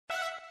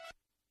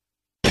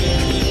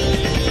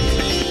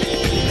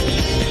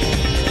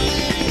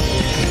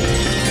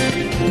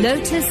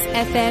Lotus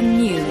FM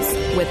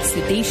News with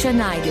Sudisha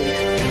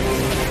Naidu.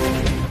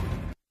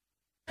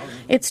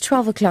 It's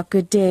 12 o'clock.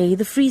 Good day.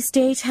 The Free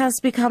State has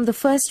become the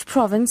first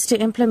province to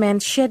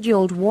implement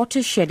scheduled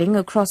water shedding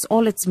across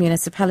all its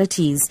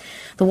municipalities.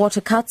 The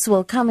water cuts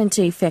will come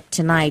into effect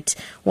tonight.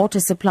 Water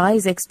supply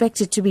is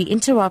expected to be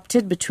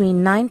interrupted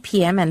between 9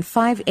 p.m. and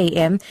 5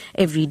 a.m.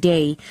 every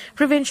day.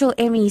 Provincial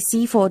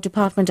MEC for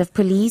Department of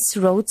Police,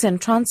 Roads and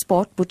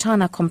Transport,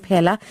 Butana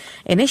Kompela,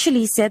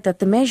 initially said that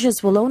the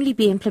measures will only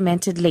be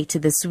implemented later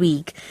this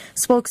week.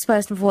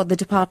 Spokesperson for the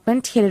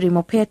department, Hilary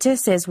Mopete,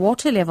 says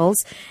water levels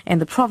in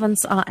the province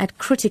are at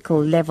critical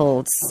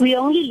levels. We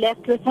only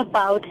left with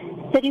about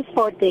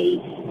 34 days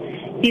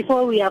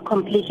before we are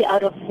completely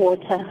out of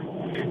water.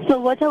 So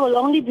water will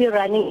only be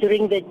running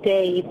during the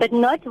day, but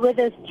not with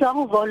the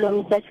strong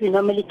volumes that we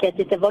normally get.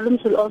 The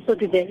volumes will also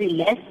be very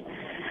less.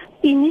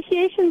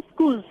 Initiation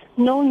schools,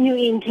 no new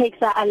intakes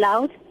are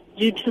allowed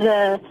due to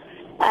the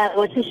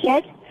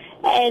watershed.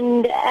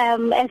 And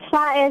as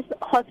far as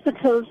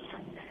hospitals,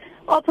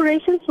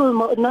 operations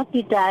will not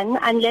be done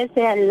unless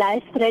they are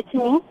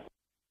life-threatening.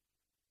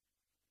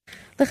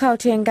 The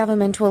Gauteng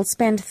government will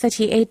spend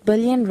 38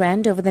 billion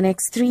rand over the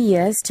next 3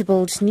 years to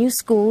build new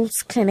schools,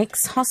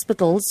 clinics,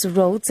 hospitals,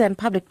 roads and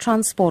public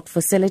transport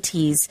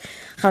facilities.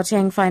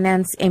 Gauteng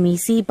Finance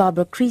MEC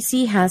Barbara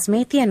Creasy has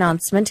made the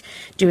announcement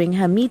during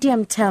her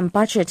medium-term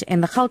budget in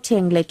the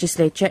Gauteng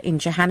legislature in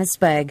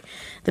Johannesburg.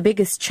 The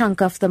biggest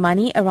chunk of the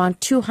money,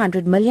 around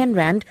 200 million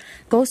rand,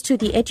 goes to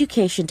the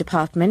Education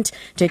Department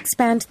to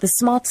expand the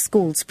Smart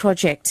Schools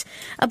project.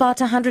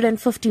 About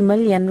 150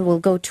 million will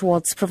go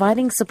towards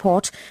providing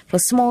support for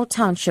small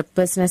township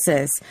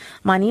businesses.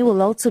 Money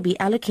will also be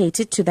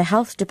allocated to the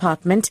Health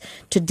Department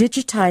to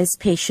digitize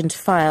patient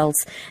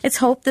files. It's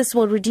hoped this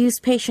will reduce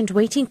patient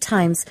waiting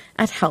times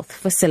at health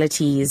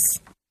facilities.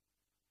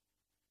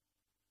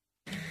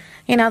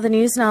 In other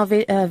news now,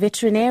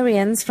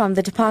 veterinarians from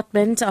the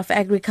Department of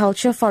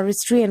Agriculture,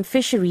 Forestry and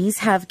Fisheries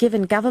have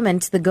given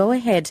government the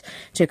go-ahead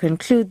to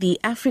conclude the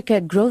Africa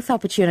Growth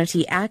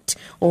Opportunity Act,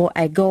 or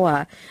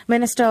AGOA.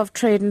 Minister of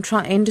Trade and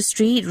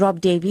Industry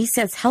Rob Davies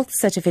says health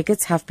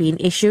certificates have been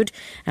issued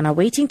and are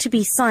waiting to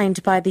be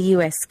signed by the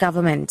U.S.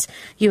 government.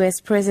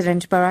 U.S.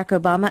 President Barack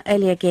Obama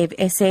earlier gave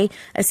SA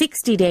a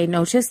 60-day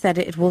notice that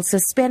it will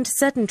suspend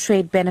certain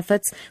trade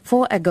benefits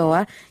for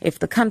AGOA if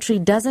the country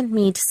doesn't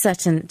meet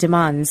certain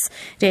demands.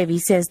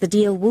 Davies says the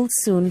deal will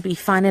soon be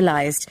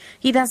finalized.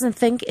 He doesn't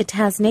think it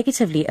has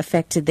negatively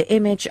affected the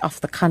image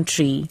of the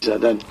country. I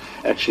don't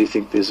actually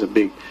think there's a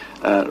big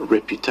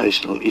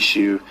reputational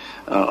issue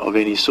of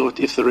any sort.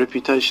 If the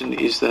reputation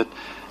is that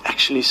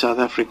actually South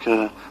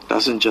Africa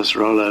doesn't just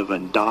roll over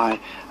and die,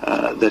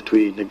 that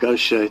we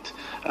negotiate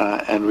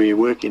and we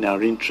work in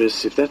our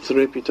interests, if that's the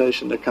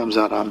reputation that comes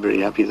out, I'm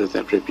very happy that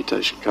that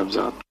reputation comes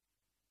out.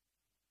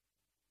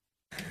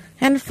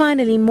 And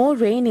finally, more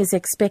rain is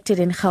expected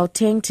in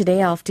Gauteng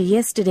today after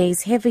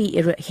yesterday's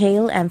heavy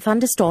hail and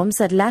thunderstorms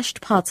that lashed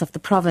parts of the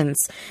province.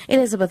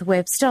 Elizabeth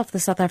Webster of the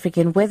South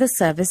African Weather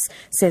Service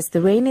says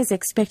the rain is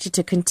expected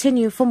to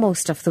continue for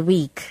most of the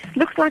week.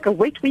 Looks like a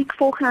wet week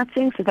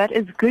forecasting, so that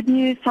is good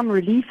news, some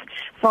relief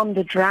from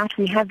the drought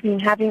we have been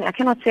having. I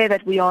cannot say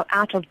that we are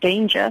out of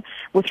danger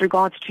with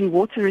regards to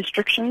water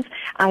restrictions.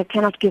 I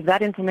cannot give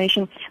that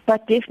information,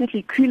 but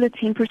definitely cooler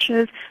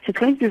temperatures. So it's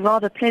going to be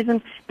rather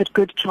pleasant, but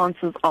good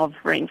chances of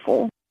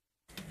rainfall.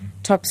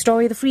 Top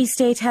story, the Free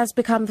State has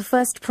become the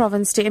first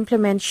province to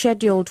implement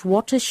scheduled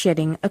water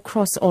shedding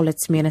across all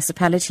its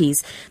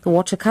municipalities. The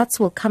water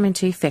cuts will come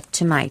into effect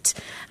tonight.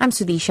 I'm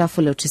Sudisha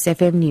for Lotus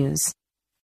FM News.